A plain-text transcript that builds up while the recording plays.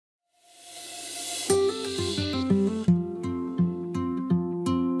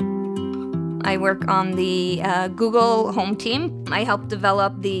I work on the Google Home team. I help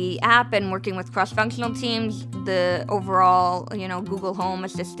develop the app and working with cross-functional teams, the overall, Google Home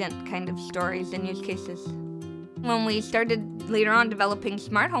Assistant kind of stories and use cases. When we started later on developing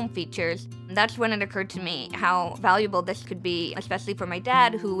smart home features, that's when it occurred to me how valuable this could be, especially for my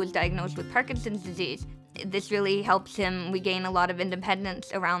dad, who was diagnosed with Parkinson's disease. This really helps him regain a lot of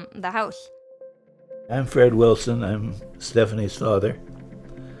independence around the house. I'm Fred Wilson. I'm Stephanie's father.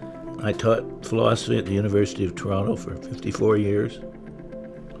 I taught philosophy at the University of Toronto for 54 years.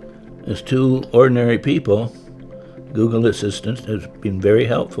 As two ordinary people, Google Assistant has been very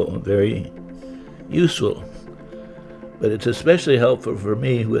helpful and very useful. But it's especially helpful for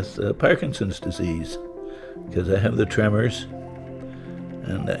me with Parkinson's disease, because I have the tremors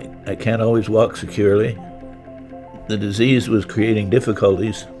and I can't always walk securely. The disease was creating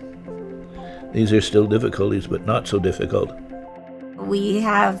difficulties. These are still difficulties, but not so difficult. We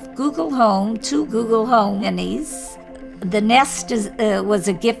have Google Home, 2 Google Home Minis. The Nest was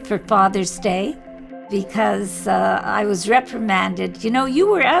a gift for Father's Day because I was reprimanded. You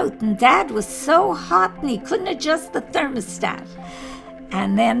were out and Dad was so hot and he couldn't adjust the thermostat.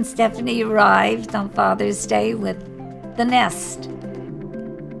 And then Stephanie arrived on Father's Day with the Nest.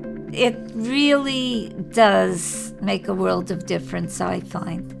 It really does make a world of difference, I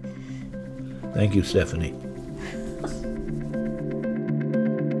find. Thank you, Stephanie.